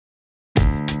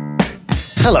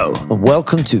Hello and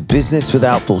welcome to Business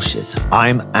Without Bullshit.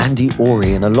 I'm Andy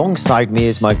Ory and alongside me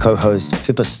is my co-host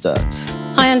Pippa Sturts.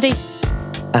 Hi Andy.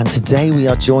 And today we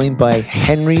are joined by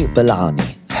Henry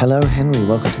Bellani. Hello Henry,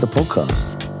 welcome to the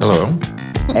podcast. Hello.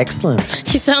 Excellent.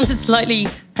 You sounded slightly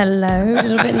a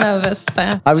little bit nervous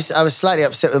there. I was slightly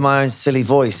upset with my own silly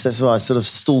voice. That's why I sort of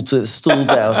stalled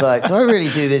there. I was like, do I really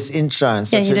do this intro in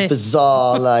such a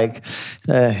bizarre,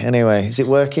 anyway, is it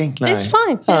working? No. It's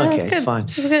fine. Yeah, okay, it's fine.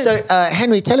 So,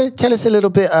 Henry, tell us a little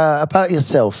bit about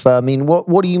yourself. I mean,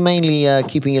 what are you mainly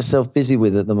keeping yourself busy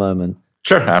with at the moment?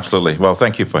 Sure, absolutely. Well,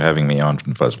 thank you for having me on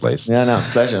in the first place. Yeah, no,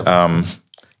 pleasure.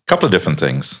 Couple of different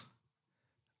things.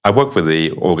 I work with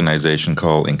the organization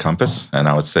called Encompass, and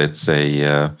I would say it's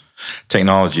a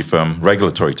technology firm,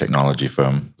 regulatory technology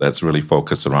firm that's really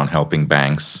focused around helping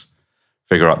banks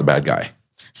figure out the bad guy.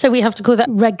 So we have to call that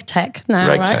RegTech now,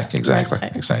 right? RegTech,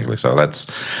 exactly. So that's,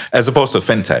 as opposed to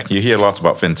FinTech. You hear lots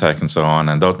about FinTech and so on,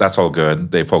 and that's all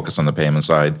good. They focus on the payment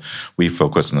side. We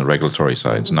focus on the regulatory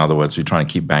side. In other words, we're trying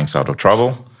to keep banks out of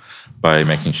trouble by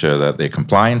making sure that they're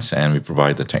compliant, and we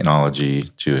provide the technology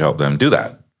to help them do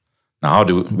that. Now, how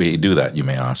do we do that, you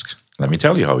may ask? Let me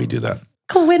tell you how we do that.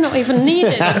 Cool, we're not even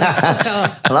needed in this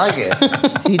podcast. I like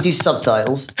it. So you do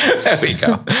subtitles. There we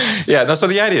go. Yeah, no, so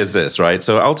the idea is this, right?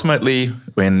 So ultimately,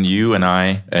 when you and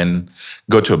I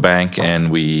go to a bank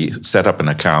and we set up an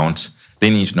account,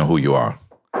 they need to know who you are.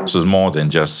 So it's more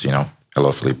than just,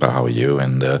 hello, Felipe, how are you?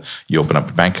 And you open up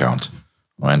a bank account.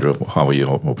 Andrew, how are you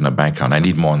open a bank account? I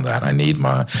need more than that. I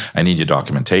need your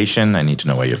documentation. I need to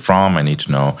know where you're from. I need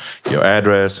to know your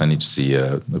address. I need to see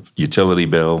a utility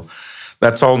bill.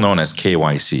 That's all known as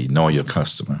KYC, know your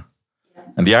customer. Yeah.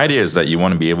 And the idea is that you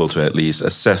want to be able to at least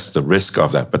assess the risk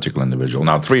of that particular individual.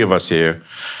 Now, three of us here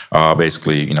are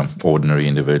basically, ordinary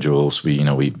individuals. We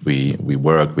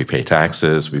work, we pay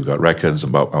taxes. We've got records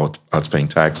about us paying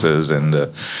taxes, and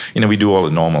we do all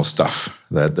the normal stuff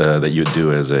that you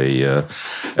do as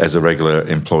a regular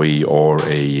employee or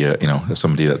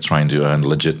somebody that's trying to earn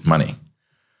legit money.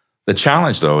 The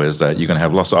challenge, though, is that you're going to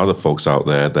have lots of other folks out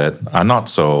there that are not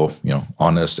so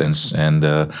honest and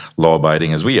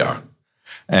law-abiding as we are.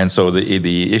 And so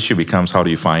the issue becomes, how do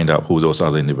you find out who those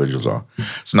other individuals are?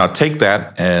 So now take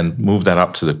that and move that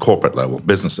up to the corporate level,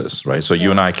 businesses, right? So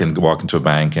you and I can walk into a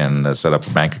bank and set up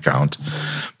a bank account.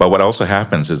 But what also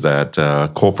happens is that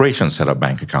corporations set up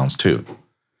bank accounts too.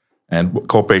 And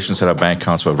corporations set up bank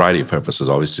accounts for a variety of purposes,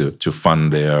 obviously to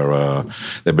fund their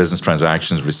business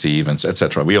transactions, receive, and et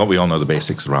cetera. We all know the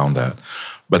basics around that.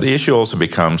 But the issue also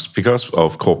becomes, because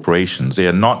of corporations, they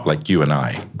are not like you and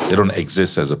I. They don't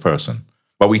exist as a person,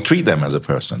 but we treat them as a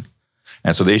person.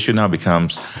 And so the issue now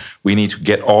becomes, we need to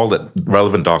get all the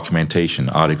relevant documentation,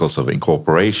 articles of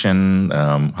incorporation,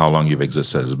 how long you've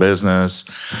existed as a business,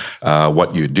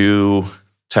 what you do,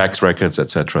 tax records, et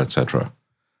cetera, et cetera.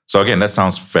 So again, that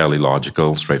sounds fairly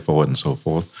logical, straightforward, and so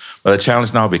forth. But the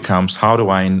challenge now becomes, how do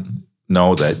I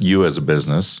know that you as a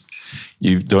business,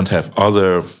 you don't have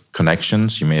other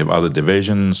connections, you may have other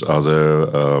divisions,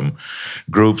 other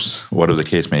groups, whatever the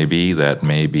case may be, that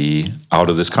may be out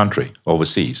of this country,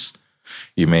 overseas.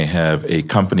 You may have a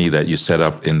company that you set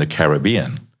up in the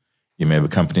Caribbean. You may have a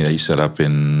company that you set up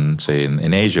in, say,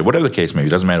 in Asia, whatever the case may be,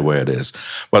 it doesn't matter where it is.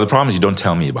 Well, the problem is you don't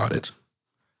tell me about it.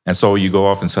 And so you go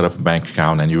off and set up a bank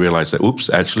account and you realize that,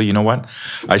 oops, actually, you know what?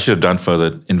 I should have done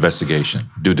further investigation,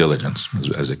 due diligence,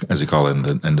 as they call it in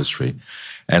the industry.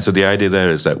 And so the idea there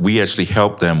is that we actually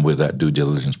help them with that due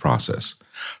diligence process.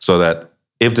 So that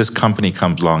if this company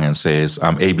comes along and says,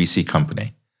 I'm ABC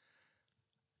company,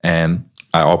 and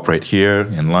I operate here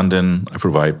in London, I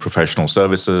provide professional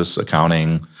services,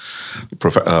 accounting,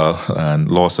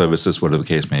 and law services, whatever the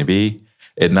case may be,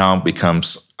 it now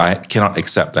becomes, I cannot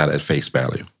accept that at face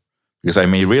value. Because I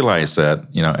may realize that,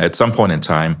 at some point in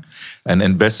time, an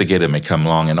investigator may come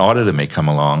along, an auditor may come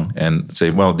along and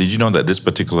say, well, did you know that this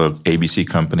particular ABC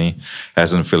company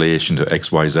has an affiliation to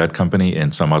XYZ company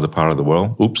in some other part of the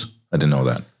world? Oops, I didn't know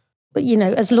that. But,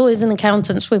 as lawyers and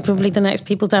accountants, we're probably the next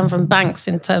people down from banks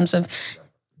in terms of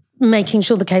making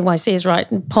sure the KYC is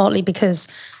right, and partly because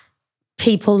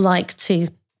people like to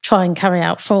try and carry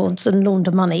out frauds and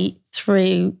launder money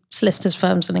through solicitors'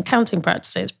 firms and accounting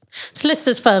practices.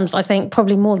 Solicitors' firms, I think,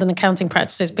 probably more than accounting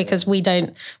practices, because we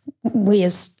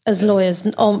as lawyers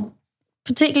aren't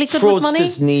particularly good with money.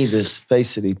 Fraudsters need us,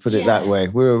 basically, put it that way.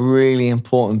 We're a really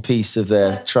important piece of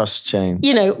their trust chain.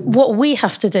 What we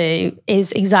have to do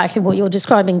is exactly what you're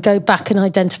describing, go back and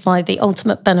identify the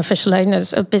ultimate beneficial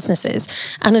owners of businesses.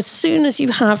 And as soon as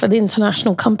you have an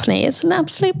international company, it's an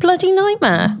absolute bloody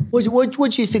nightmare. What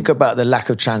do you think about the lack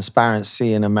of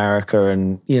transparency in America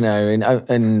and,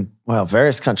 in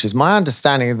various countries. My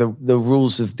understanding of the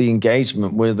rules of the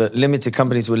engagement were that limited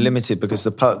companies were limited because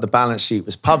the balance sheet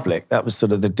was public. That was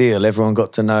sort of the deal. Everyone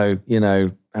got to know,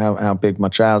 how big my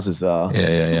trousers are.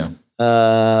 Yeah.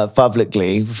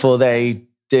 Publicly before they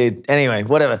did. Anyway,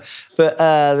 whatever.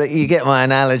 But you get my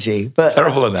analogy. But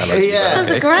terrible analogy. Yeah,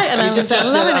 that's a great analogy. You just have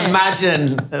to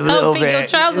imagine a little bit. Your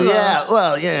trousers yeah. On.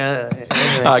 Well, yeah.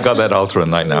 Anyway. I got that ultra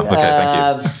night now. Okay,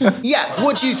 thank you. Yeah.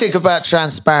 What do you think about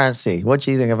transparency? What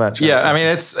do you think about transparency? Yeah, I mean,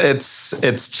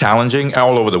 it's challenging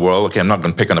all over the world. Okay, I'm not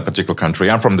going to pick on a particular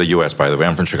country. I'm from the U.S., by the way.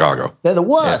 I'm from Chicago. They're the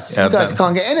worst. Yeah, you guys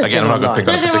can't get anything. Again, I'm not going to pick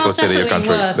on a particular city or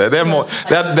country.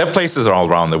 They're places all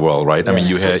around the world, right? I mean,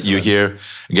 you hear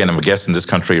again. I'm a guest in this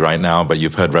country right now, but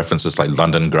you've heard references like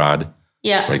London Grad.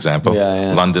 Yeah. For example,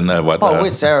 London. We're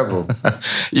terrible.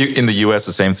 In the US,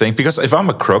 the same thing. Because if I'm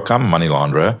a crook, I'm a money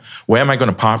launderer. Where am I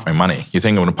going to park my money? You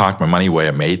think I'm going to park my money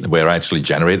where I actually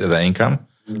generated the income?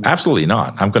 Absolutely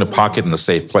not. I'm going to park it in a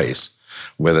safe place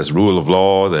where there's rule of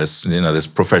law. There's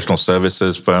professional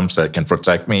services firms that can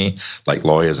protect me, like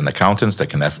lawyers and accountants that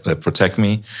can protect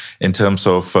me in terms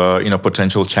of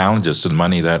potential challenges to the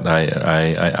money that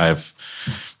I've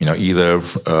either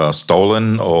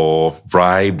stolen or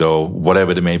bribed or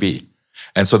whatever it may be.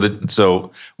 And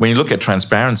so when you look at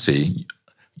transparency,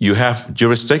 you have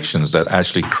jurisdictions that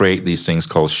actually create these things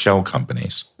called shell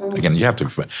companies. Again, you have to,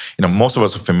 most of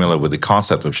us are familiar with the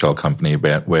concept of shell company,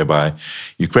 whereby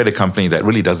you create a company that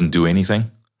really doesn't do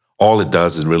anything. All it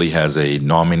does is really has a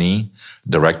nominee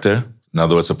director. In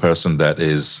other words, a person that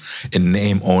is in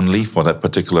name only for that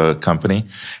particular company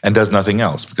and does nothing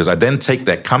else. Because I then take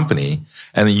that company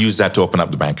and then use that to open up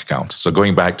the bank account. So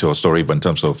going back to our story, but in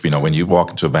terms of, when you walk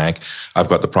into a bank, I've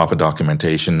got the proper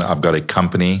documentation. I've got a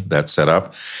company that's set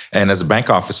up. And as a bank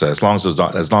officer, as long as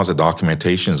the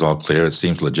documentation is all clear, it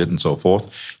seems legit and so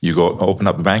forth, you go open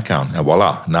up the bank account and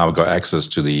voila, now we've got access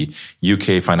to the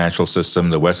UK financial system,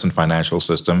 the Western financial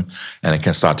system, and it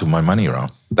can start to move money around.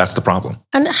 That's the problem.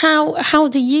 And how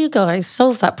do you guys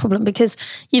solve that problem? Because,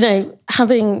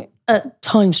 having at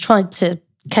times tried to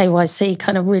KYC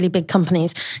kind of really big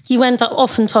companies,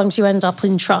 oftentimes you end up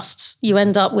in trusts. You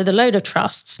end up with a load of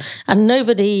trusts and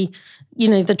nobody,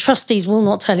 the trustees will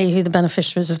not tell you who the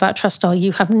beneficiaries of that trust are.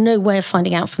 You have no way of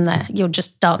finding out from there. You're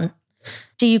just done.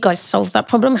 Do you guys solve that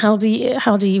problem? How do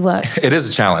you work? It is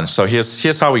a challenge. So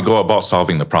here's how we go about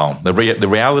solving the problem. The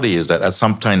reality is that at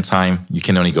some point in time, you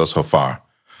can only go so far.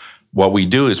 What we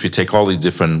do is we take all these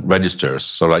different registers.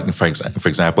 So like, for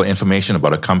example, information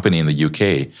about a company in the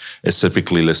UK is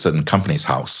typically listed in Companies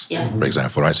House, for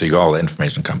example, right? So you got all the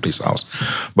information in Companies House.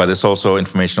 But there's also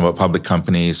information about public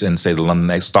companies in, say, the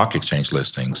London Stock Exchange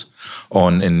listings.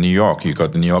 In New York, you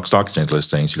got the New York Stock Exchange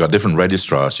listings. You got different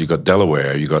registrars. You got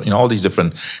Delaware. You got all these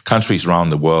different countries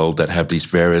around the world that have these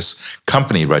various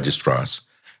company registrars.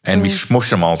 And we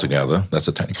smush them all together. That's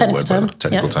a technical word,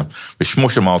 technical term. We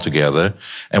smush them all together.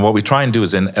 And what we try and do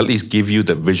is then at least give you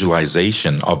the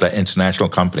visualization of the international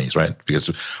companies, right? Because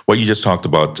what you just talked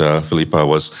about, Philippa,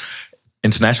 was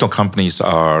international companies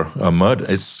are murder.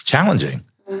 It's challenging.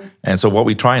 And so what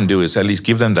we try and do is at least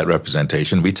give them that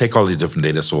representation. We take all these different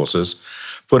data sources,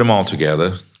 put them all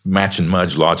together, match and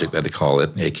merge logic that they call it,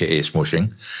 aka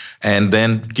smushing, and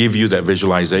then give you that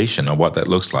visualization of what that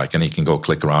looks like. And you can go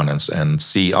click around and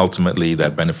see ultimately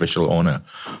that beneficial owner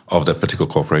of that particular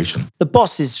corporation. The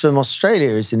boss is from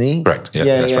Australia, isn't he? Correct. Yeah,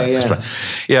 that's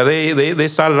right. Yeah, they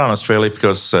started on Australia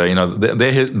because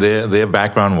their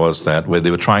background was that where they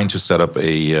were trying to set up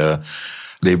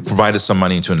they provided some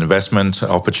money into an investment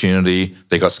opportunity.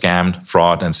 They got scammed,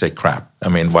 fraud, and said, crap. I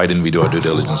mean, why didn't we do our due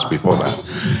diligence before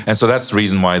that? And so that's the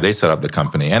reason why they set up the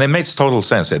company. And it makes total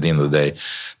sense at the end of the day.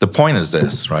 The point is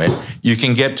this, right? You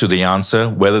can get to the answer,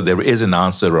 whether there is an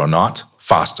answer or not,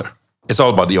 faster. It's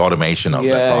all about the automation of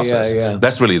that process. Yeah.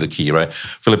 That's really the key, right?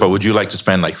 Philippa, would you like to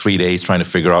spend like 3 days trying to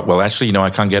figure out, well, actually, I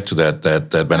can't get to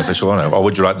that beneficial owner? Or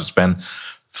would you like to spend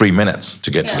 3 minutes to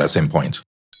get to that same point?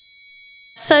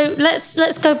 So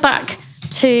let's go back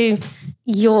to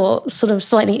your sort of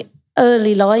slightly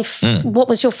early life. What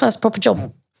was your first proper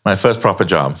job? My first proper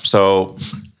job. So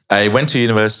I went to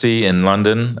university in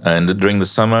London, and during the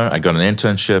summer, I got an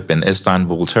internship in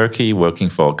Istanbul, Turkey, working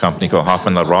for a company called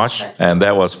Hoffmann La Roche, and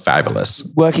that was fabulous.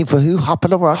 Working for who?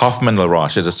 Hoffmann La Roche? Hoffmann La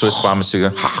Roche is a Swiss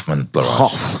pharmaceutical. Hoffmann La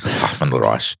Roche. Hoffmann La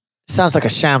Roche. Sounds like a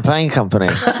champagne company.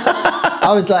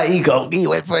 I was like, he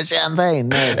went for a champagne.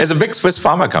 No. It's a big Swiss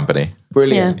pharma company.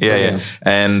 Brilliant. Yeah.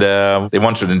 And they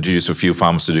wanted to introduce a few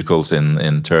pharmaceuticals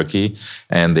in Turkey,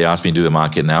 and they asked me to do a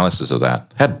market analysis of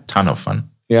that. Had a ton of fun.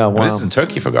 Yeah, I mean, this wow. is in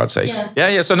Turkey, for God's sakes. Yeah.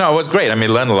 Yeah. So no, it was great. I mean,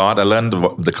 I learned a lot. I learned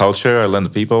the culture. I learned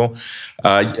the people.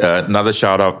 Another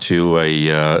shout out to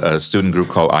a student group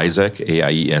called ISEC,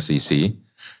 AIESEC.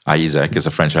 ISEC is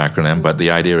a French acronym, but the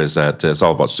idea is that it's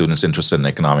all about students interested in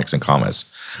economics and commerce.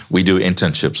 We do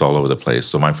internships all over the place.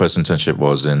 So my first internship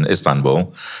was in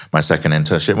Istanbul. My second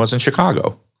internship was in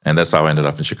Chicago. And that's how I ended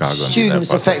up in Chicago.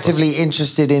 Students effectively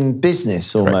interested in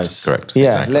business almost. Correct.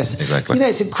 Yeah, Exactly. Exactly. You know,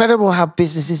 it's incredible how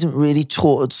business isn't really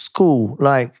taught at school.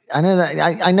 Like, I know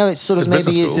that, I know it's sort of There's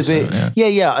maybe business is a schools,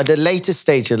 bit, yeah, at a later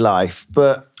stage of life,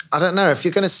 but I don't know, if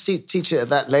you're going to teach it at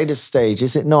that later stage,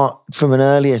 is it not from an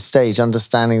earlier stage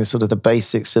understanding the sort of the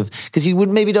basics of, because you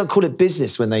wouldn't, maybe don't call it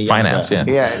business when they're younger. Finance, yeah.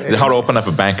 Yeah. How to open up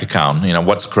a bank account, you know,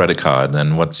 what's a credit card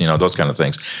and what's, you know, those kind of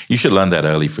things. You should learn that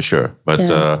early for sure. But,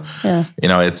 you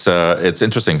know, it's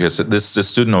interesting because this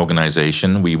student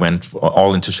organization, we went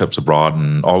all internships abroad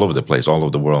and all over the place, all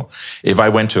over the world. If I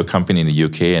went to a company in the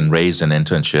UK and raised an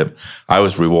internship, I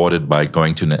was rewarded by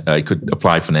I could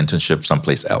apply for an internship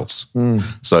someplace else.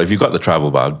 So if you got the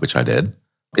travel bug, which I did,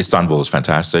 Istanbul was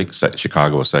fantastic.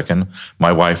 Chicago was second.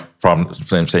 My wife from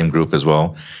the same group as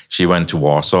well. She went to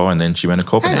Warsaw and then she went to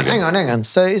Copenhagen. Hang on.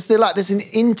 So is there like, there's an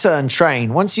intern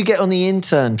train. Once you get on the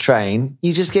intern train,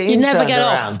 you just get interned never get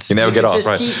off. around. You never get off, just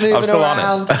right? keep moving I'm still around.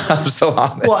 on it. I'm still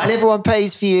on it. What, and everyone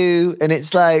pays for you, and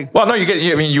it's like... Well, no,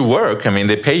 you work. I mean,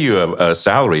 they pay you a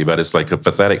salary, but it's like a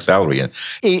pathetic salary.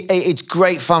 It's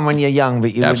great fun when you're young,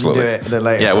 but you Absolutely. wouldn't do it at a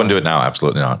later. Yeah, I wouldn't do it now.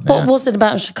 Absolutely not. What was it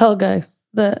about Chicago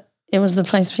that it was the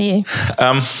place for you?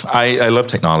 I love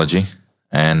technology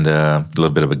and a little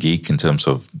bit of a geek in terms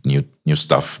of new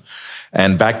stuff.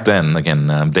 And back then, again,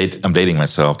 I'm dating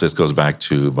myself. This goes back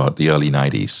to about the early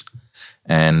 90s.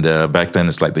 And back then,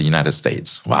 it's like the United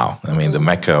States. Wow. I mean, the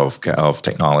mecca of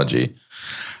technology.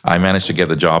 I managed to get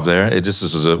the job there. This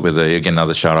is again,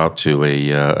 another shout out to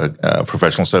a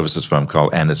professional services firm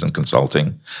called Anderson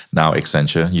Consulting, now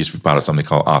Accenture, used to be part of something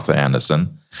called Arthur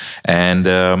Anderson. And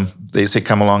they say,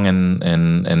 come along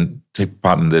and take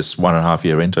part in this 1.5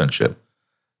 year internship.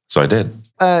 So I did.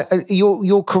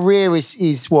 Your career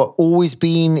is what, always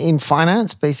been in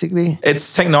finance, basically?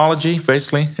 It's technology,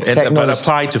 basically, but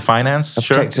applied to finance.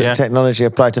 Sure. Technology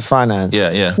applied to finance.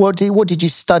 Yeah. What did you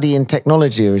study in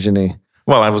technology originally?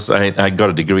 Well, I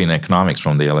got a degree in economics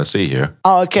from the LSE here.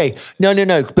 Oh, okay.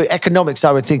 No. But economics,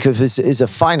 I would think of as a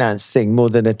finance thing more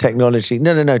than a technology.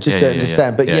 No. Just to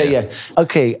understand. But yeah.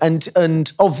 Okay.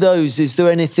 And of those, is there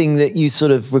anything that you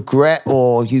sort of regret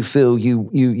or you feel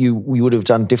you would have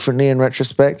done differently in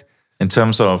retrospect? In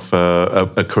terms of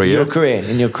a career?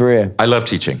 In your career. I love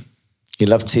teaching. You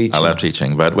love teaching. I love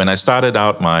teaching. But when I started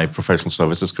out my professional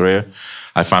services career,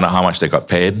 I found out how much they got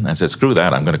paid. And I said, screw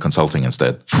that, I'm going to consulting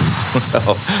instead. So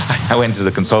I went to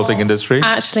the consulting industry.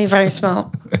 Actually, very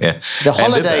smart. Yeah. The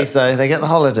holidays, though, they get the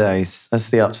holidays. That's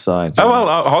the upside. Oh,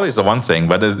 well, holidays are one thing,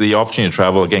 but the opportunity to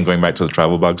travel, again, going back to the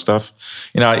travel bug stuff,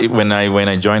 you know, when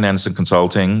I joined Anderson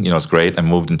Consulting, you know, it's great. I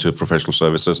moved into professional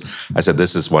services. I said,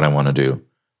 this is what I want to do.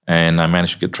 And I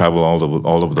managed to travel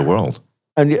all over the world.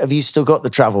 And have you still got the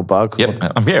travel bug?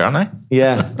 Yep, I'm here, aren't I?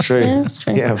 Yeah, true. Yeah, that's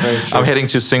true. Yeah, very true. I'm heading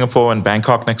to Singapore and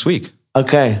Bangkok next week.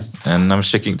 Okay. And I'm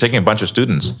taking a bunch of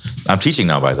students. I'm teaching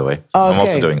now, by the way. Oh, okay. I'm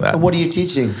also doing that. And what are you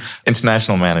teaching?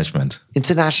 International management.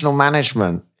 International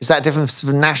management. Is that different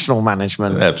from national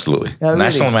management? Absolutely. Oh, really?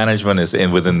 National management is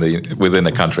within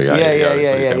the country. So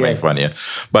you can make fun here.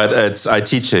 But I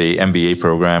teach a MBA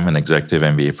program, an executive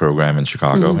MBA program in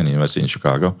Chicago, in the University in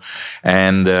Chicago.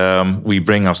 And we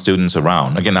bring our students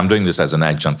around. Again, I'm doing this as an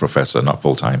adjunct professor, not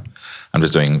full-time. I'm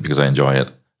just doing it because I enjoy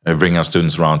it. Bring our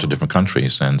students around to different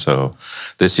countries. And so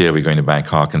this year we're going to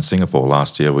Bangkok and Singapore.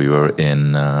 Last year we were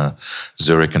in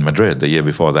Zurich and Madrid. The year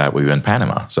before that we were in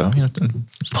Panama. So, you know,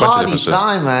 party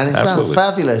time, man. It sounds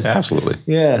fabulous. Absolutely.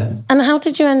 Yeah. And how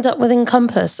did you end up with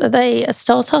Encompass? Are they a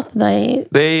startup?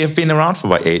 They have been around for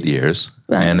about 8 years.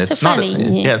 Right. And So it's not. fairly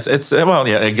new. Yeah, it's well,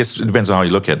 yeah. I guess it depends on how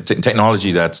you look at it.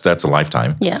 Technology. That's a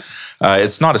lifetime. Yeah.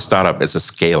 It's not a startup. It's a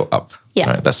scale up. Yeah.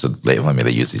 Right? That's the label. I mean,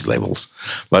 they use these labels,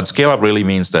 but scale up really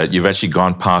means that you've actually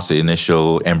gone past the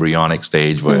initial embryonic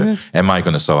stage where am I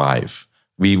going to survive?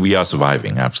 We are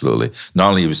surviving, absolutely. Not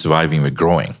only are we surviving, we're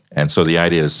growing. And so the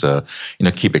idea is,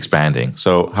 keep expanding.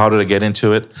 So how did I get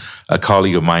into it? A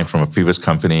colleague of mine from a previous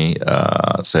company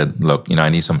said, look, I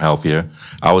need some help here.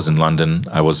 I was in London.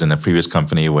 I was in a previous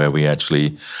company where we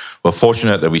actually were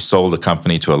fortunate that we sold the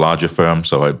company to a larger firm.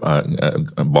 So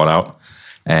I bought out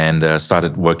and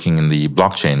started working in the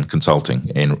blockchain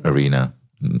consulting arena.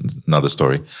 Another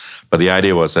story. But the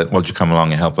idea was that, well, you come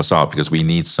along and help us out because we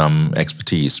need some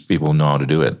expertise, people who know how to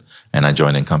do it. And I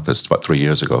joined Encompass about 3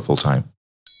 years ago, full time.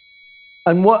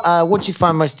 And what do you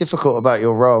find most difficult about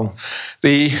your role?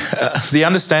 The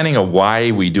understanding of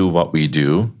why we do what we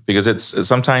do, because it's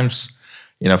sometimes,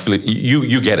 Philippe,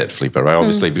 you get it, Felipe, right?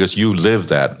 Obviously, because you live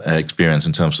that experience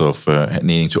in terms of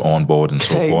needing to onboard and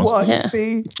so forth.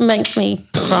 It makes me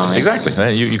cry.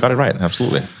 Exactly, you got it right.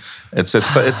 Absolutely, it's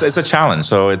a challenge.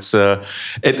 So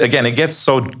it gets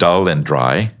so dull and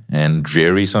dry and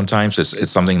dreary sometimes.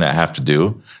 It's something that I have to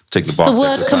do. Tick the box. The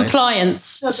word exercise.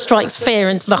 compliance strikes fear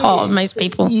into the heart of most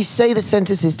people. You say the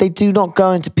sentences, they do not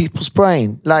go into people's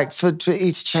brain. Like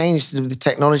it's changed with the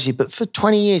technology, but for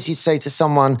 20 years you'd say to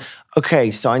someone,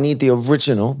 okay, so I need the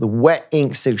original, the wet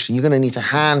ink signature. You're going to need to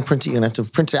hand print it. You're going to have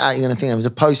to print it out. You're going to have to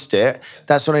post it.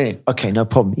 That's what I need. Okay, no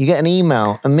problem. You get an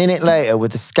email a minute later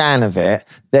with the scan of it.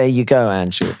 There you go,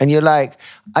 Andrew. And you're like,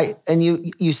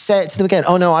 you say it to them again.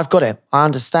 Oh no, I've got it. I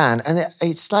understand. And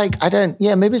it's like,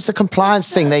 maybe it's the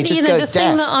compliance thing. They just go the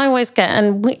thing that I always get,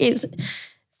 and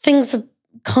things have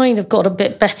kind of got a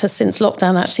bit better since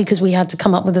lockdown, actually, because we had to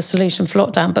come up with a solution for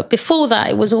lockdown. But before that,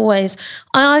 it was always,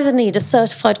 I either need a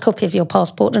certified copy of your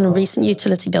passport and a recent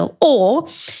utility bill, or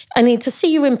I need to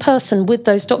see you in person with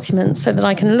those documents so that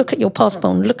I can look at your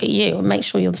passport and look at you and make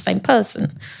sure you're the same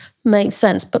person. Makes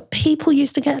sense. But people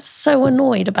used to get so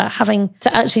annoyed about having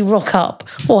to actually rock up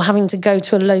or having to go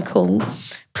to a local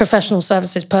professional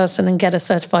services person and get a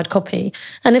certified copy.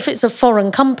 And if it's a foreign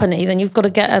company, then you've got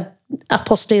to get a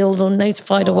apostilled or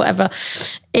notified or whatever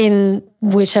in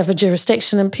whichever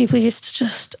jurisdiction. And people used to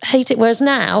just hate it. Whereas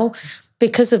now,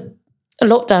 because of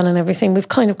lockdown and everything, we've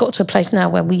kind of got to a place now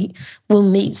where we will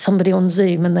meet somebody on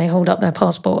Zoom and they hold up their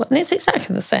passport, and it's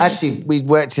exactly the same. Actually, we'd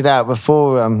worked it out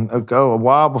before, a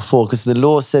while before, because the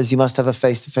law says you must have a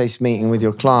face-to-face meeting with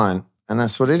your client, and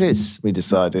that's what it is. We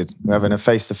decided we're having a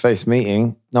face-to-face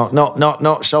meeting,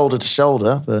 not shoulder to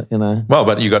shoulder, but Well,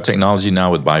 but you got technology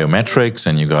now with biometrics,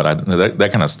 and you got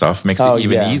that kind of stuff makes it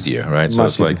even easier, right? So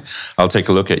it's like, I'll take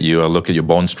a look at you, I'll look at your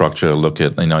bone structure, I'll look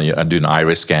at I do an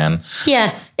iris scan.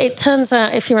 Yeah, it turns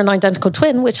out if you're an identical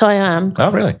twin, which I am.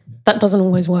 Oh, really? That doesn't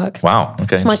always work. Wow.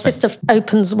 Okay. So my sister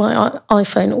opens my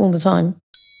iPhone all the time.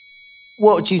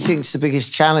 What do you think is the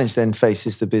biggest challenge then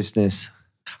faces the business?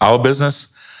 Our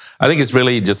business? I think it's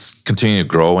really just continue to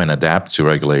grow and adapt to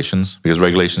regulations, because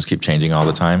regulations keep changing all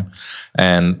the time.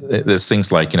 And there's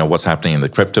things like, what's happening in the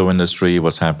crypto industry,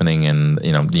 what's happening in,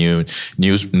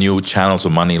 new channels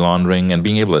of money laundering, and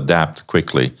being able to adapt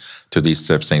quickly to these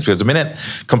types of things. Because the minute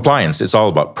compliance, it's all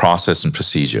about process and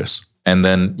procedures. And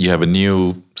then you have a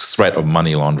new threat of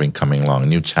money laundering coming along, a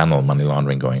new channel of money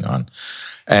laundering going on.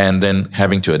 And then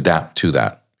having to adapt to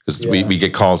that. Because we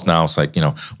get calls now. It's like,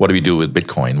 what do we do with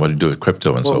Bitcoin? What do we do with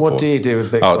crypto and so forth? What do you do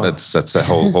with Bitcoin? Oh, that's a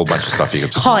whole bunch of stuff you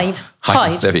get to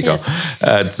hide. There you go.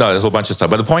 There's a whole bunch of stuff.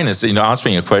 But the point is,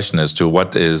 answering your question as to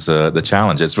what is the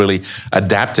challenge, it's really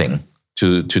adapting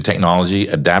to technology,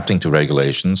 adapting to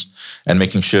regulations, and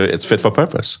making sure it's fit for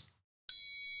purpose.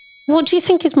 What do you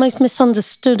think is most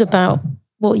misunderstood about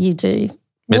what you do?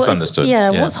 Misunderstood?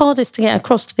 What's hardest to get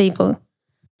across to people?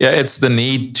 Yeah, it's the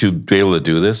need to be able to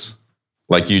do this.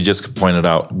 Like you just pointed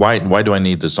out, why do I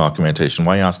need this documentation?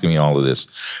 Why are you asking me all of this?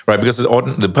 Right, because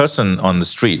the person on the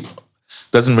street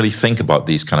doesn't really think about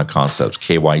these kind of concepts,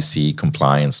 KYC,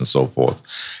 compliance, and so forth.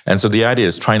 And so the idea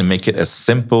is trying to make it as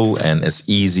simple and as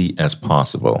easy as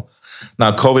possible.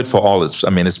 Now, COVID for all,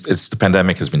 the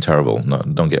pandemic has been terrible. No,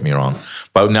 don't get me wrong.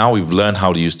 But now we've learned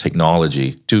how to use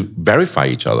technology to verify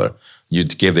each other. You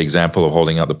gave the example of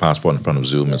holding out the passport in front of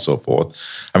Zoom and so forth.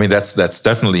 That's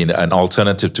definitely an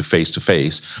alternative to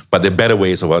face-to-face, but there are better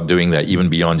ways about doing that, even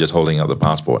beyond just holding out the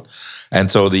passport. And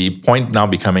so the point now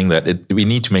becoming that we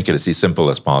need to make it as simple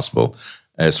as possible,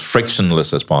 as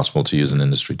frictionless as possible, to use an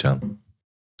industry term.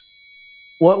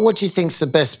 What do you think is the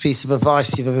best piece of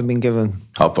advice you've ever been given?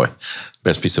 Oh boy,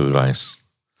 best piece of advice.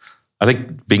 I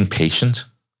think being patient.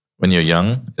 When you're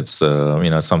young, it's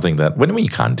something that, what do you mean you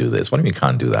can't do this? What do you mean you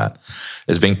can't do that?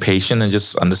 It's being patient and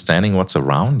just understanding what's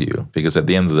around you. Because at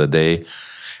the end of the day,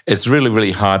 it's really,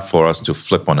 really hard for us to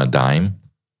flip on a dime.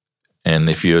 And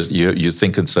if you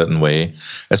think in a certain way,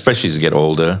 especially as you get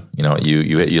older,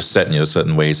 you're set in your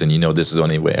certain ways, and this is the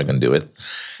only way I can do it.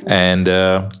 And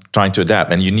trying to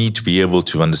adapt. And you need to be able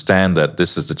to understand that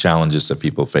this is the challenges that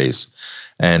people face.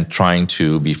 And trying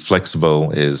to be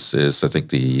flexible is I think,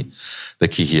 the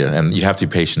key here. And you have to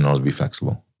be patient in order to be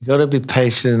flexible. You got to be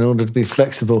patient in order to be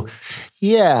flexible.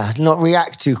 Yeah, not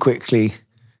react too quickly.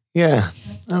 Yeah,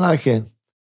 I like it.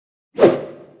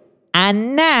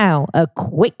 And now, a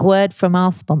quick word from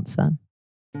our sponsor.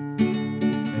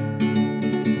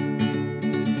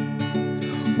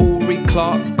 Ulrich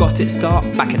Clark got its start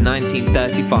back in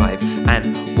 1935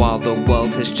 And while the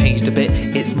world has changed a bit,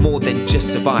 it's more than just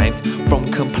survived. From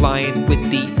complying with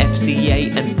the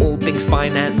FCA and all things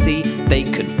financy, they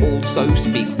can also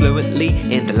speak fluently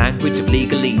in the language of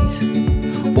legalese.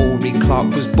 Ori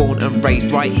Clark was born and raised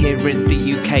right here in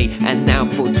the UK, and now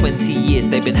for 20 years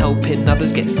they've been helping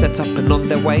others get set up and on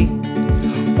their way.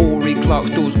 Ori Clark's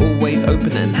door's always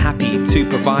open and happy to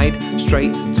provide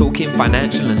straight talking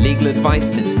financial and legal advice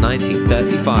since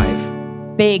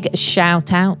 1935. Big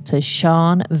shout out to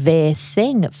Sean Veer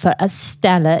Singh for a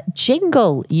stellar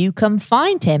jingle. You can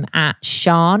find him at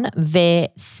Sean Veer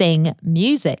Singh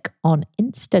Music on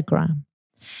Instagram.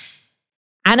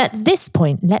 And at this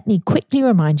point, let me quickly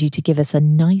remind you to give us a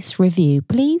nice review,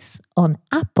 please, on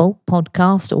Apple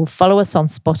Podcast or follow us on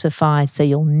Spotify so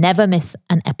you'll never miss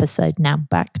an episode. Now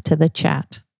back to the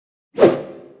chat.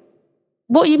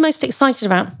 What are you most excited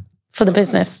about for the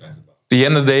business? At the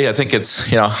end of the day, I think it's,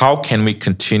 how can we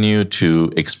continue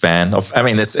to expand?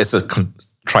 It's a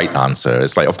trite answer.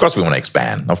 It's like, of course we want to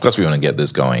expand. Of course we want to get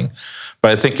this going.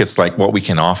 But I think it's like what we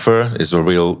can offer is a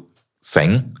real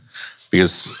thing.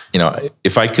 Because,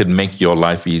 if I could make your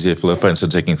life easier, Philippa, instead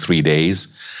of taking 3 days,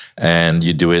 and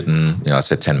you do it in, I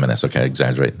said 10 minutes, okay, I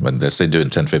exaggerate, but let's say do it in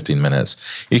 10, 15 minutes,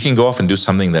 you can go off and do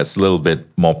something that's a little bit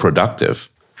more productive.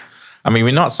 I mean,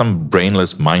 we're not some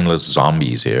brainless, mindless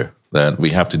zombies here that we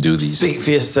have to do these. Speak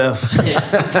for yourself.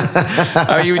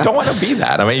 I mean, you don't want to be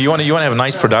that. I mean, you want to have a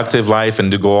nice, productive life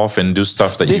and to go off and do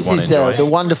stuff that you want to enjoy. This is the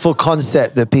wonderful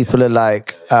concept that people are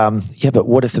like, but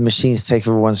what if the machines take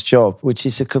everyone's job? Which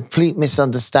is a complete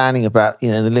misunderstanding about,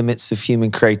 the limits of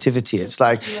human creativity. It's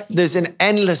like, there's an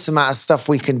endless amount of stuff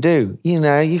we can do. You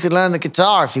could learn the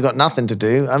guitar if you've got nothing to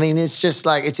do. I mean, it's just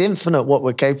like, it's infinite what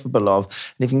we're capable of.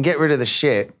 And if you can get rid of the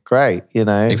shit, great,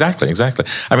 Exactly.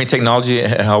 I mean, technology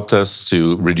helped us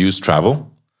to reduce travel.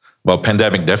 Well,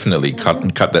 pandemic definitely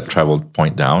cut that travel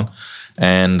point down.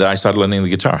 And I started learning the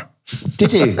guitar.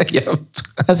 Did you? Yeah.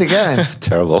 How's it going?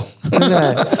 Terrible.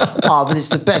 Oh, but it's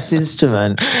the best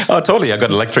instrument. Oh, totally. I got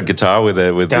electric guitar with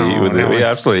yeah,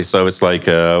 absolutely. So it's like,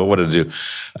 what did it do?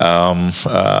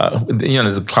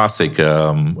 There's a classic,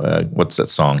 what's that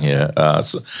song here?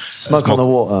 Smoke on the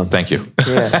Water. Thank you.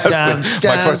 Yeah.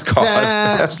 My first chord.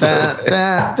 I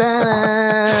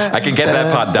can get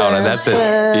that part down and that's it.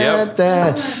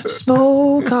 Yep.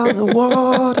 Smoke on the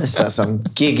water. It's like some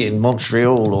gig in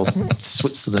Montreal or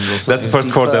Switzerland or something. That's the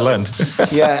first chords I learned.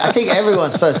 Yeah, I think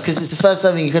everyone's first because it's the first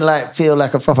time you can feel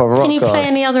like a proper rock Can you guy. play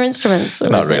any other instruments?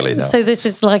 Not really, no. So this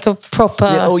is like a proper.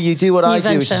 Yeah, or you do what I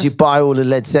do, which venture. is you buy all the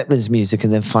Led Zeppelin's music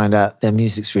and then find out their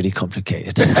music's really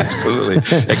complicated. Absolutely.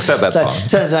 Except that song.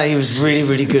 Turns out he was really,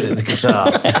 really good at the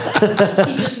guitar.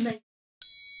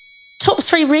 Top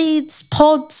 3 reads,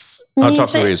 pods, music. Top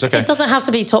 3 reads, okay. It doesn't have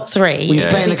to be top 3. Well, you're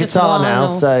playing the guitar now,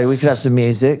 so we could have some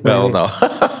music. Well, maybe. no.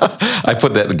 I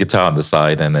put that guitar on the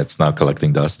side and it's now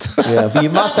collecting dust. Yeah, but you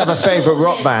must have a favourite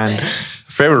rock band.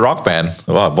 Favorite rock band?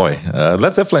 Oh, boy.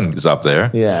 Led Zeppelin is up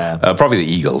there. Yeah. Probably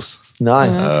the Eagles.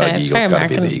 Nice. Okay, it's Eagles very got to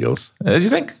be the American. Eagles. Do you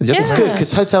think? It's Yeah. good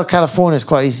because Hotel California is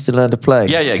quite easy to learn to play.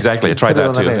 Yeah, exactly. I tried Put it that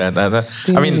on too. the list.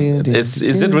 I mean,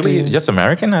 is it really just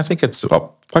American? I think it's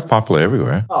quite popular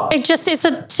everywhere. It's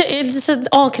an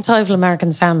archetypal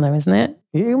American sound, though, isn't it?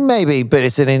 Maybe, but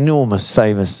it's an enormous,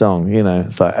 famous song.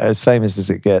 It's like as famous as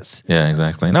it gets. Yeah,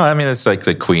 exactly. No, I mean, it's like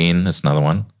the Queen. It's another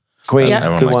one. Queen, Yeah.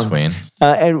 Everyone good likes one. Queen.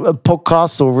 And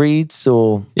podcasts or reads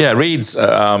or Yeah, reads.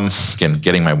 Again,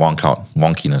 getting my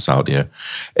wonkiness out here.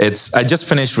 I just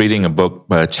finished reading a book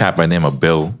by a chap by the name of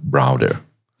Bill Browder.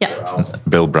 Yeah.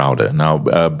 Bill Browder. Now,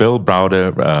 Bill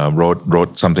Browder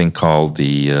wrote something called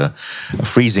the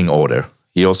Freezing Order.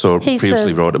 He also He's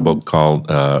previously the wrote a book called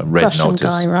Red Russian Notice.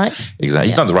 guy, right? Exactly.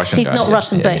 He's not the Russian He's guy. not Yeah,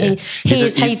 Russian, yeah, but yeah. he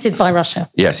is hated by Russia.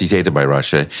 Yes, he's hated by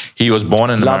Russia. He was born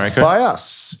in loved America. by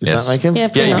us. Is Yes. that like him? Yeah. Yeah,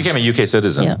 pretty he much. became a UK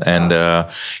citizen, Yeah. and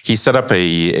he set up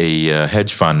a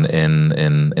hedge fund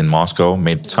in Moscow,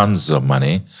 made tons of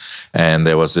money, and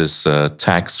there was this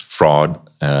tax fraud,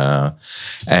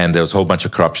 and there was a whole bunch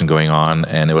of corruption going on,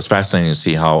 and it was fascinating to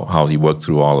see how he worked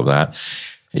through all of that.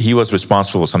 He was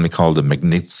responsible for something called the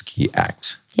Magnitsky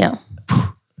Act. Yeah.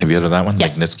 Have you heard of that one?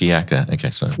 Yes. Magnitsky Act. Okay,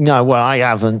 so No, well, I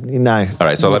haven't. No. all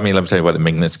right. So let me tell you what the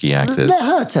Magnitsky Act is. Let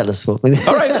her tell us what.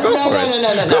 All right,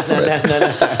 go for it.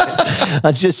 No.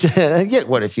 I just yeah.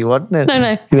 What if you want? No,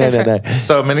 No, go for it.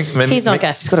 So He's our He's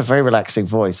guest. got a very relaxing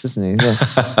voice, doesn't he? Yeah.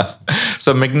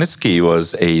 So Magnitsky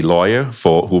was a lawyer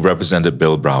who represented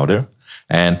Bill Browder,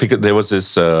 and there was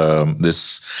this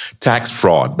tax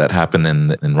fraud that happened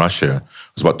in Russia.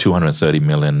 It was about $230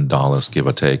 million, give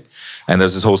or take. And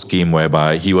there's this whole scheme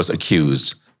whereby he was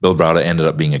accused Bill Browder ended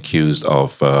up being accused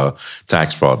of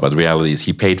tax fraud. But the reality is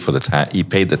he paid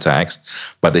the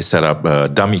tax, but they set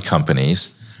up dummy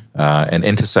companies and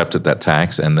intercepted that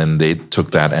tax, and then they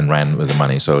took that and ran with the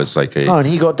money. So it's like and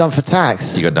he got done for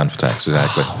tax. He got done for tax,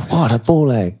 exactly. What a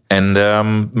ball egg. And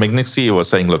Magnitsky was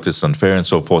saying, look, this is unfair and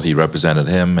so forth. He represented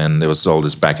him, and there was all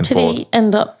this back and forth. Did he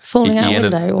end up falling out a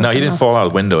window? No, he didn't fall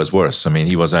out a window. It's worse. I mean,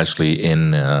 he was actually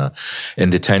in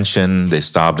detention. They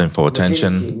starved him for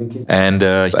attention. And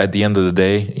at the end of the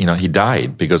day, he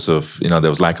died because of, there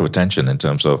was lack of attention in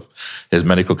terms of his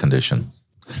medical condition.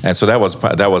 And so that was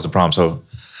a problem. So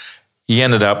he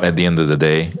ended up, at the end of the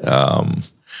day,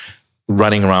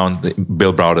 running around,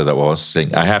 Bill Browder that was,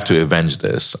 saying, I have to avenge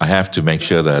this. I have to make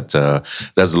sure that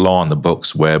there's a law in the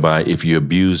books whereby if you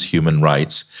abuse human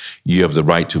rights, you have the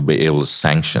right to be able to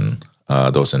sanction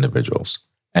those individuals.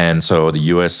 And so the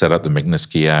U.S. set up the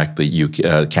Magnitsky Act.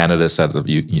 Canada set up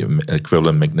the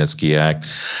equivalent Magnitsky Act.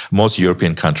 Most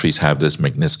European countries have this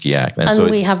Magnitsky Act. And so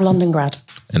we have Londongrad.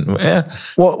 And,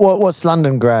 What's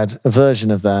Londongrad? A version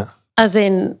of that? As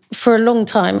in, for a long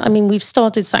time, I mean, we've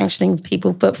started sanctioning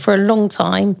people, but for a long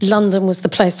time, London was the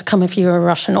place to come if you were a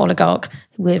Russian oligarch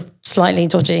with slightly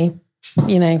dodgy,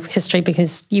 history,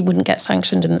 because you wouldn't get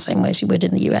sanctioned in the same way as you would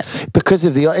in the US. Because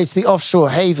of it's the offshore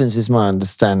havens, is my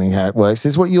understanding how it works.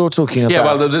 Is what you're talking about. Yeah,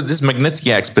 well, this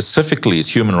Magnitsky Act specifically is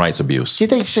human rights abuse. Did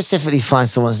they specifically find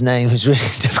someone's name who's really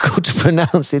difficult to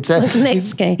pronounce? It's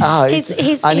Magnitsky.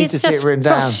 I need to see it written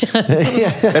down.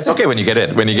 That's okay when you get it.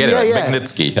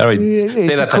 Magnitsky. All right,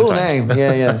 say that 10 cool times. Name.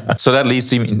 Yeah. So that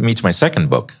leads me to my second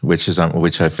book, which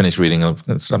I finished reading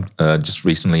just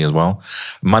recently as well,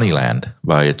 Moneyland,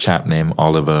 by a chap named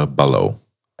Oliver Bullough.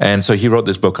 And so he wrote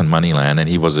this book on Moneyland, and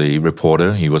he was a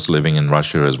reporter. He was living in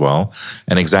Russia as well.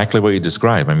 And exactly what you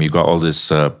described. I mean, you've got all this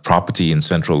property in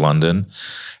central London,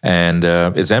 and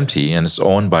it's empty, and it's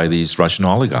owned by these Russian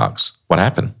oligarchs. What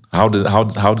happened? How did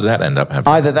that end up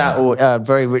happening? Either that or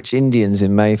very rich Indians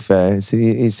in Mayfair. It's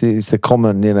the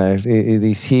common,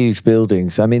 these huge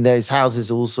buildings. I mean, there's houses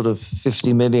all sort of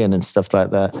 50 million and stuff like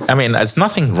that. I mean, there's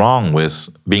nothing wrong with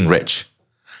being rich.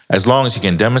 As long as you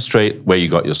can demonstrate where you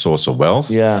got your source of wealth,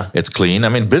 it's clean. I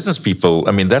mean, business people,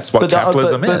 that's what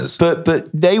capitalism is. But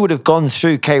they would have gone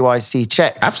through KYC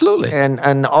checks. Absolutely.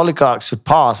 And oligarchs would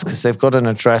pass because they've got an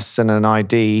address and an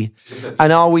ID.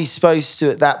 And are we supposed to,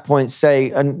 at that point,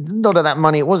 say, and not of that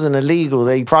money, it wasn't illegal,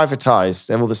 they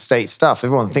privatized all the state stuff.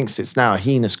 Everyone thinks it's now a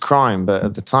heinous crime, but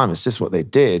at the time, it's just what they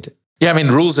did. Yeah, I mean,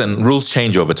 rules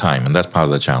change over time, and that's part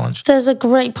of the challenge. There's a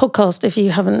great podcast, if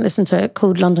you haven't listened to it,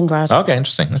 called Londongrad. Okay,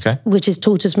 interesting. Okay. Which is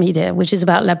Tortoise Media, which is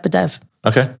about Lebedev.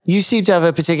 Okay. You seem to have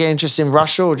a particular interest in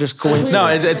Russia, or just coincidence? No,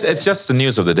 it's just the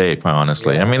news of the day, quite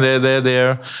honestly. I mean,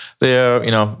 they're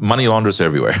money launderers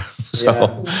everywhere.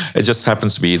 So it just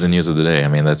happens to be the news of the day. I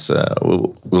mean, that's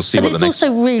we'll see. But it's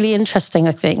also really interesting,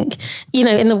 I think.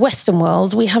 In the Western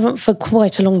world, we haven't for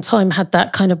quite a long time had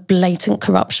that kind of blatant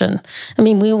corruption. I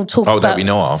mean, we all talk about that we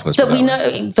know of.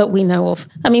 That we know of.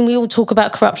 I mean, we all talk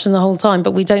about corruption the whole time,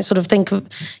 but we don't sort of think of,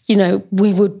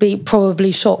 we would be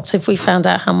probably shocked if we found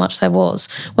out how much there was.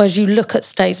 Whereas you look at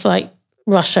states like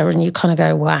Russia and you kind of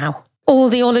go, wow. All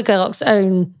the oligarchs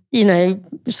own,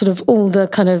 sort of all the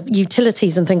kind of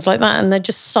utilities and things like that, and they're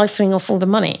just siphoning off all the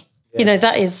money.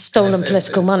 That is stolen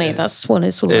political money. That's what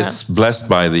it's all about. It's blessed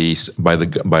by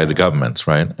the government,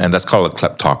 right? And that's called a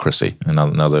kleptocracy,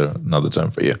 another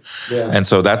term for you. Yeah. And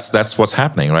so that's what's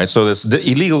happening, right? So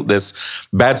there's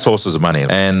bad sources of money,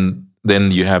 and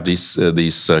then you have these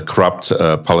corrupt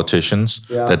politicians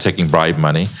that are taking bribe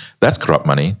money. That's corrupt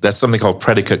money. That's something called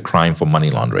predicate crime for money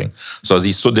laundering. So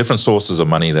these different sources of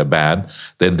money that are bad,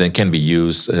 then they can be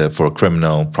used for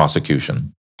criminal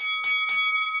prosecution.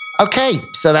 Okay,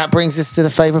 so that brings us to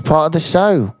the favourite part of the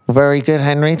show. Very good,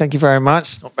 Henry. Thank you very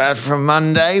much. Not bad for a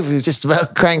Monday. We've just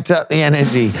about cranked up the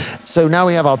energy. So now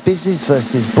we have our business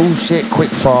versus bullshit quick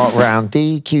fart round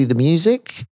D. Cue the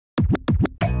music.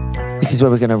 This is where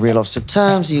we're going to reel off some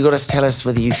terms. You've got to tell us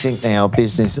whether you think they are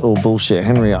business or bullshit.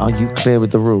 Henry, are you clear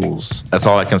with the rules? That's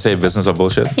all I can say, business or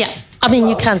bullshit? Yeah. I mean,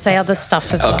 you can say other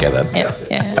stuff as well. Okay, that's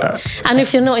And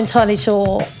if you're not entirely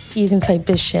sure, you can say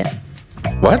biz shit.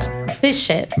 What? Biz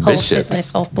shit. Half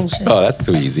business, half bullshit. Oh, that's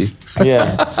too easy.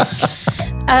 Yeah.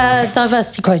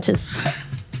 Diversity quotas.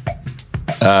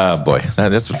 Boy,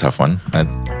 that's a tough one.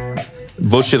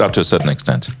 Bullshit up to a certain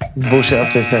extent. Bullshit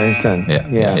up to a certain extent.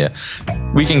 Yeah.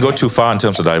 We can go too far in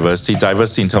terms of diversity.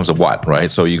 Diversity in terms of what, right?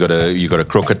 So you got a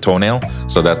crooked toenail,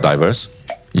 so that's diverse.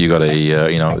 You got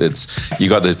you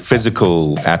got the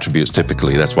physical attributes.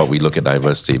 Typically, that's what we look at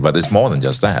diversity. But it's more than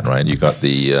just that, right? You got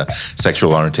the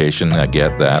sexual orientation. I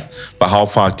get that. But how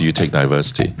far do you take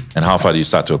diversity, and how far do you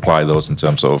start to apply those in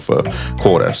terms of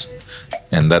quotas?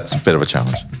 And that's a bit of a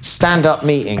challenge. Stand-up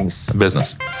meetings.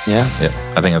 Business. Yeah.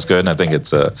 Yeah, I think it's good. And I think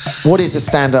it's. What is a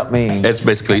stand-up meeting? It's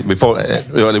basically before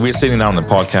we're sitting down on the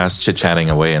podcast, chit-chatting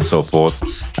away and so forth.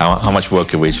 How much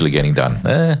work are we actually getting done?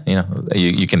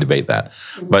 You can debate that.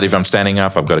 But if I'm standing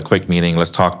up, I've got a quick meeting.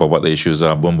 Let's talk about what the issues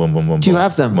are. Boom, boom, boom, boom. Do you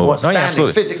have them? Move. What, standing?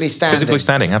 Absolutely. Physically standing? Physically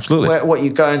standing, absolutely. What,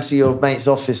 you go into your mate's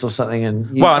office or something and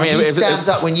he stands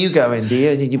up when you go in, do you?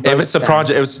 And you both if it's a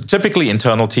project, it was typically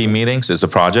internal team meetings. It's a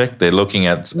project. They're looking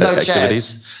at No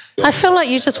activities. chairs. I feel like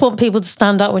you just want people to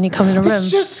stand up when you come in a room. It's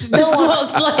just This is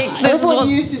what's like. This is Everyone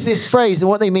what's, uses this phrase, and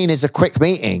what they mean is a quick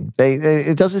meeting.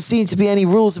 It doesn't seem to be any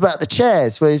rules about the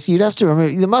chairs. Whereas you'd have to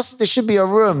remove. There should be a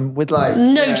room with like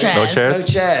No chairs. No chairs. No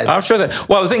chairs. I'm sure that.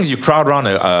 Well, the thing is, you crowd around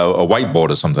a whiteboard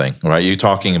or something, right? You're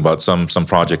talking about some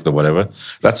project or whatever.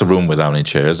 That's a room without any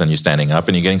chairs, and you're standing up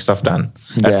and you're getting stuff done.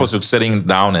 As opposed to sitting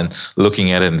down and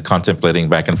looking at it and contemplating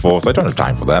back and forth. I don't have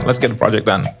time for that. Let's get the project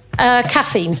done.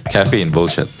 caffeine. Caffeine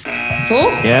bullshit.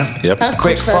 Oh, Yeah. Yep. that's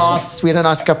Quick, controversial. fast. We had a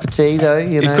nice cup of tea, though.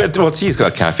 You know. Well, tea's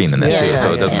got caffeine in it Yeah, too, yeah, so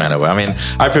it yeah. doesn't matter. I mean,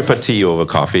 I prefer tea over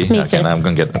coffee. Me too. I'm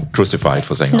going to get crucified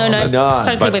for saying No, all no, this. No.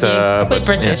 totally with you. We're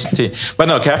British. Yes, tea. But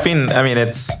no, caffeine. I mean,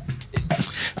 it's.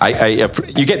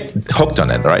 You get hooked on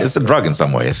it, right? It's a drug in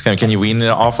some ways. Can you wean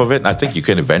off of it? I think you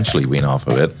can eventually wean off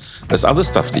of it. There's other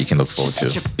stuff that you can look forward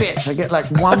Such to. a bitch. I get like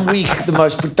 1 week, the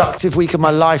most productive week of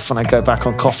my life when I go back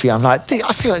on coffee. I'm like, dude,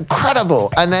 I feel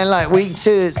incredible. And then like week 2,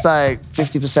 it's like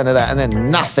 50% of that, and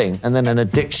then nothing, and then an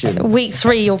addiction. Week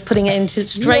 3, you're putting it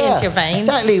straight Yeah, into your vein.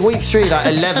 Exactly. Week 3, like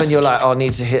 11, you're like, oh, I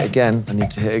need to hit again.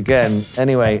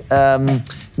 Anyway,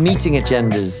 meeting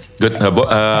agendas. Good.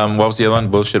 What was the other one?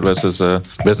 Bullshit versus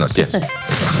business. Yes.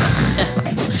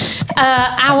 Yes.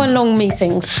 Hour-long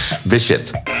meetings.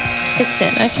 Bullshit. This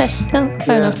shit. Okay. No,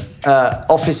 fair enough.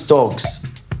 Office dogs.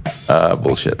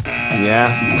 Bullshit.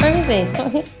 Yeah. Where is he? He's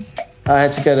not here. I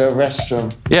had to go to a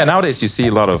restaurant. Yeah, nowadays you see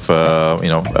a lot of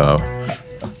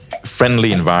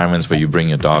friendly environments where you bring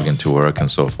your dog into work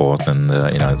and so forth, and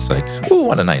it's like, oh,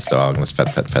 what a nice dog. Let's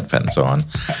pet, and so on.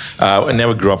 I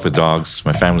never grew up with dogs.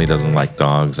 My family doesn't like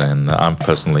dogs, and I'm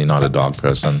personally not a dog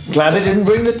person. Glad I didn't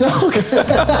bring the dog.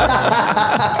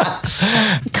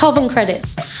 Carbon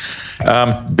credits.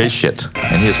 Biz shit,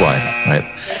 and here's why.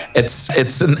 Right, it's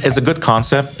a good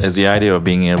concept. It's the idea of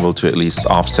being able to at least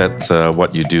offset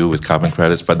what you do with carbon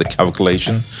credits, but the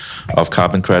calculation of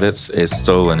carbon credits is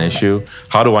still an issue.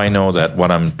 How do I know that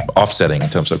what I'm offsetting in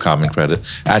terms of carbon credit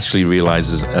actually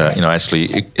realizes,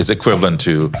 actually is equivalent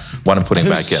to what I'm putting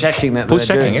back in? Checking that? Who's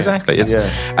they're checking? doing it? Exactly. Yeah.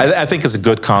 I think it's a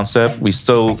good concept. We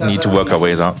still need to work our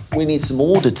ways out. We need some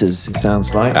auditors, it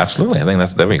sounds like. Absolutely. I think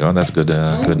there we go. That's a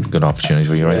good opportunity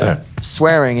for you right there.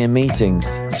 Swearing in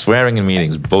meetings. Swearing in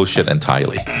meetings, bullshit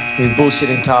entirely. I mean, bullshit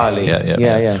entirely.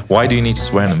 Yeah. Why do you need to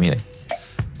swear in a meeting?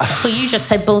 Well, you just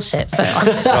said bullshit, so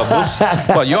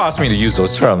Well, you asked me to use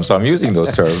those terms, so I'm using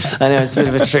those terms. I know it's a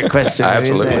bit of a trick question.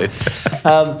 Absolutely. Isn't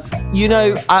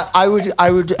it?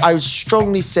 I would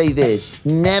strongly say this: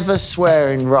 never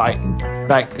swear in writing.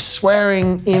 Like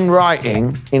swearing in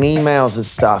writing in emails and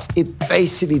stuff, it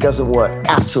basically doesn't work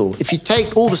at all. If you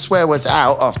take all the swear words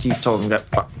out after you've told them that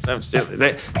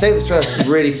take the swear words, it's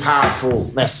a really powerful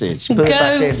message. Put it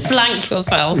back go in. blank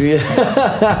yourself.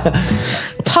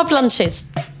 Pub lunches.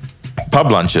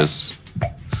 Pub lunches.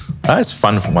 It's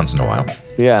fun for once in a while.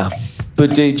 Yeah.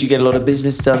 But do you get a lot of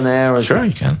business done there? Or Sure,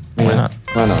 you can. Why not?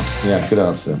 Why not? Yeah, good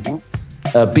answer.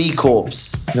 B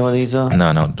Corps. You know what these are?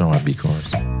 No, don't want to be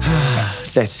chorus.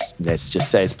 Let's just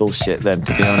say it's bullshit then,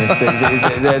 to be honest.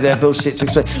 They're bullshit to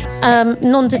explain.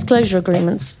 Non-disclosure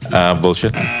agreements.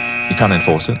 Bullshit. You can't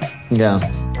enforce it. Yeah.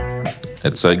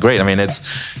 It's great. I mean,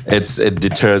 it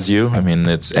deters you. I mean,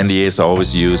 NDAs are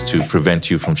always used to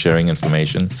prevent you from sharing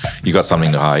information. You got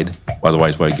something to hide.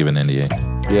 Otherwise, why give an NDA?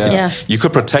 Yeah. You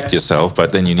could protect yourself,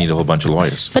 but then you need a whole bunch of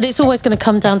lawyers. But it's always going to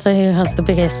come down to who has the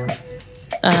biggest,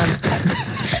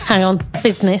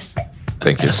 business.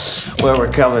 Thank you. Well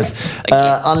recovered.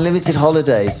 Unlimited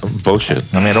holidays. Bullshit.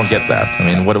 I mean, I don't get that. I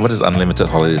mean, what does unlimited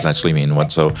holidays actually mean?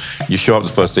 So you show up the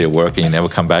first day of work and you never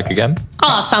come back again?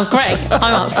 Oh, sounds great.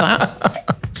 I'm up for that.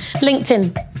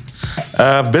 LinkedIn.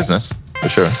 Business, for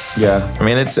sure. Yeah. I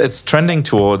mean, it's trending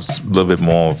towards a little bit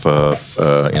more of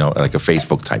like a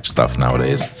Facebook type stuff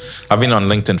nowadays. I've been on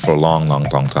LinkedIn for a long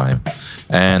time.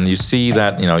 And you see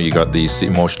that, you got these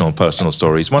emotional, personal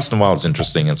stories. Once in a while, it's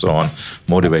interesting and so on,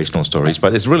 motivational stories.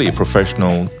 But it's really a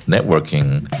professional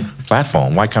networking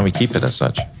platform. Why can't we keep it as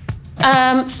such?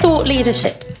 Thought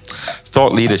leadership.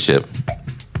 Thought leadership.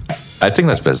 I think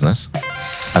that's business.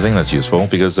 I think that's useful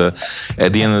because at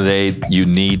the end of the day, you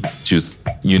need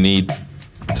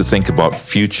to think about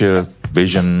future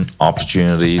vision,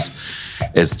 opportunities.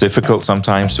 It's difficult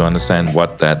sometimes to understand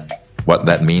what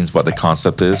that means, what the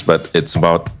concept is, but it's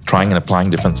about trying and applying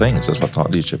different things. That's what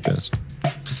thought leadership is.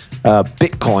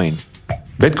 Bitcoin.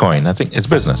 Bitcoin, I think it's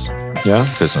business. Yeah.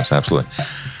 Business, absolutely.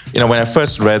 When I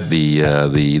first read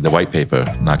the white paper,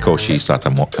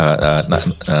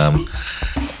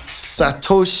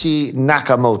 Satoshi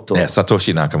Nakamoto. Yeah,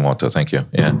 Satoshi Nakamoto. Thank you.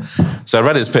 Yeah. So I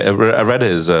read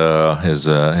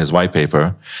his white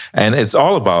paper, and it's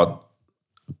all about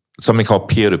something called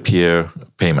peer-to-peer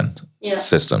payment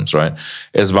systems. Right.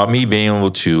 It's about me being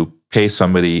able to pay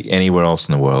somebody anywhere else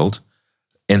in the world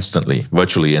instantly,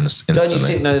 virtually instantly. Don't you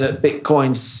think, though, that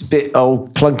Bitcoin's a bit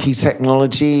old, clunky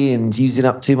technology and using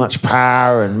up too much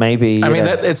power and maybe...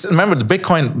 remember the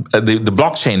Bitcoin, the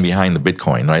blockchain behind the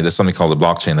Bitcoin, right? There's something called the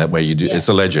blockchain that where you do, it's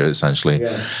a ledger, essentially.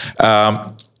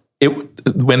 Yeah.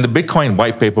 When the Bitcoin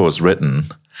white paper was written,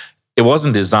 it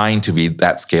wasn't designed to be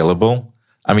that scalable.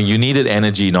 I mean, you needed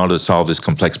energy in order to solve these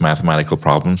complex mathematical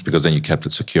problems because then you kept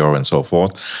it secure and so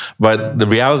forth. But the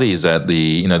reality is that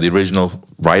the original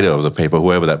writer of the paper,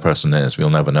 whoever that person is,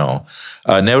 we'll never know,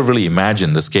 never really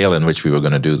imagined the scale in which we were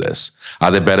going to do this.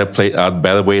 Are there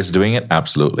better ways of doing it?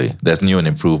 Absolutely. There's new and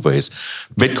improved ways.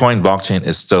 Bitcoin blockchain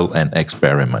is still an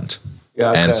experiment.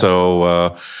 Yeah, okay. And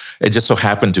so it just so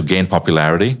happened to gain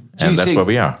popularity, and that's where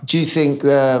we are. Do you think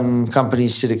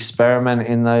companies should experiment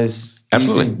in those?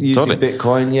 Absolutely, using totally.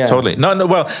 Bitcoin, yeah. Totally. No.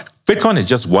 Well, Bitcoin is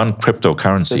just one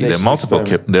cryptocurrency. So there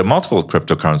are multiple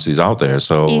cryptocurrencies out there.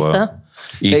 So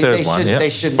Ether is one. They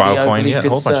shouldn't be overly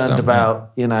concerned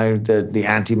about the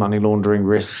anti-money laundering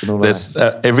risk and all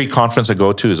that. Every conference I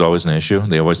go to is always an issue.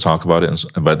 They always talk about it,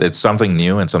 but it's something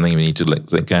new and something we need to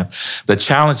think of. The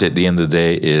challenge at the end of the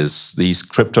day is these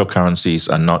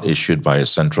cryptocurrencies are not issued by a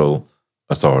central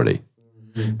authority.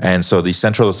 And so the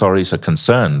central authorities are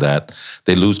concerned that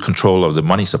they lose control of the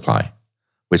money supply,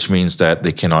 which means that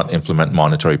they cannot implement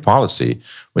monetary policy,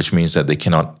 which means that they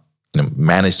cannot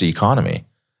manage the economy.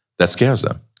 That scares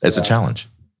them. It's a challenge.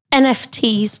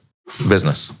 NFTs.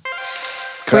 Business.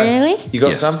 Really? You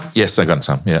got some? Yes, I got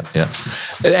some. Yeah.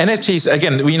 NFTs,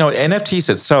 again, NFTs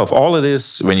itself, all it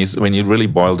is, when you really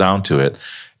boil down to it,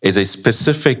 is a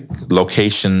specific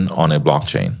location on a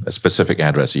blockchain, a specific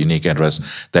address, a unique address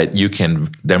that you can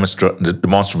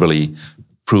demonstrably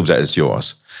prove that it's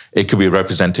yours. It could be a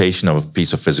representation of a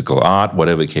piece of physical art,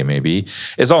 whatever the case may be.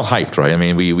 It's all hyped, right? I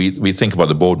mean, we think about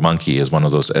the board monkey as one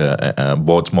of those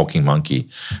board smoking monkey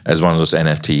as one of those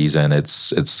NFTs, and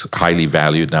it's highly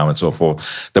valued now and so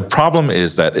forth. The problem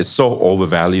is that it's so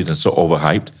overvalued and so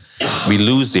overhyped. We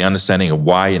lose the understanding of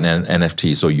why an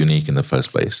NFT is so unique in the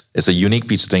first place. It's a unique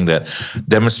piece of thing that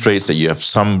demonstrates that you have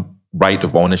some right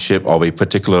of ownership of a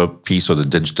particular piece of the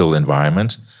digital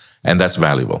environment, and that's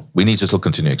valuable. We need to still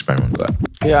continue experimenting with that.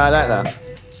 Yeah, I like that.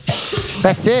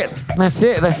 That's it. That's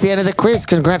the end of the quiz.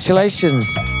 Congratulations.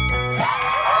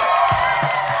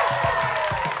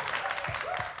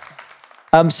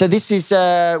 So this is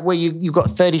where you've got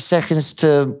 30 seconds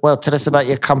to, tell us about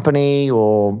your company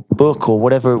or book or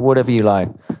whatever you like.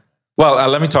 Well,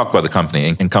 let me talk about the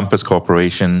company. Encompass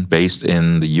Corporation, based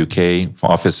in the UK,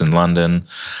 office in London,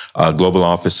 global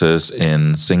offices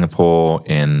in Singapore,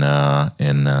 in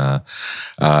the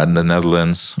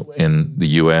Netherlands, in the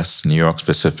US, New York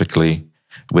specifically,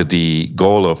 with the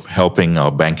goal of helping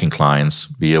our banking clients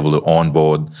be able to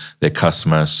onboard their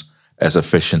customers as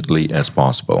efficiently as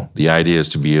possible. The idea is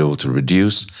to be able to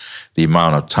reduce the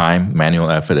amount of time, manual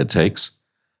effort it takes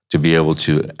to be able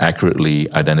to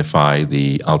accurately identify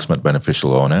the ultimate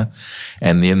beneficial owner.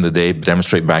 And at the end of the day,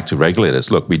 demonstrate back to regulators,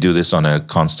 look, we do this on a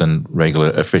constant,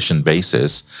 regular, efficient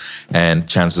basis, and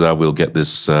chances are we'll get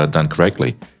this done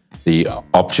correctly. The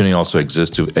opportunity also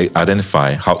exists to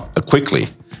identify how quickly,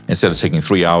 instead of taking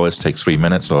 3 hours, takes 3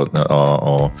 minutes or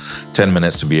 10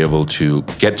 minutes to be able to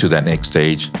get to that next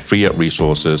stage, free up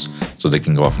resources so they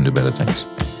can go off and do better things.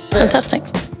 Fantastic.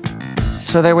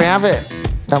 So there we have it.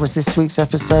 That was this week's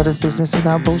episode of Business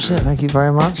Without Bullshit. Thank you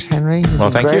very much, Henry.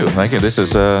 Well, thank you. This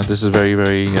is very,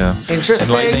 very interesting.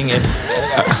 Enlightening.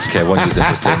 Okay, I won't use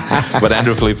interesting. But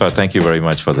Andrew Philippa, thank you very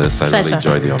much for this. I really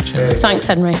enjoyed the opportunity. Thanks,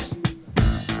 Henry.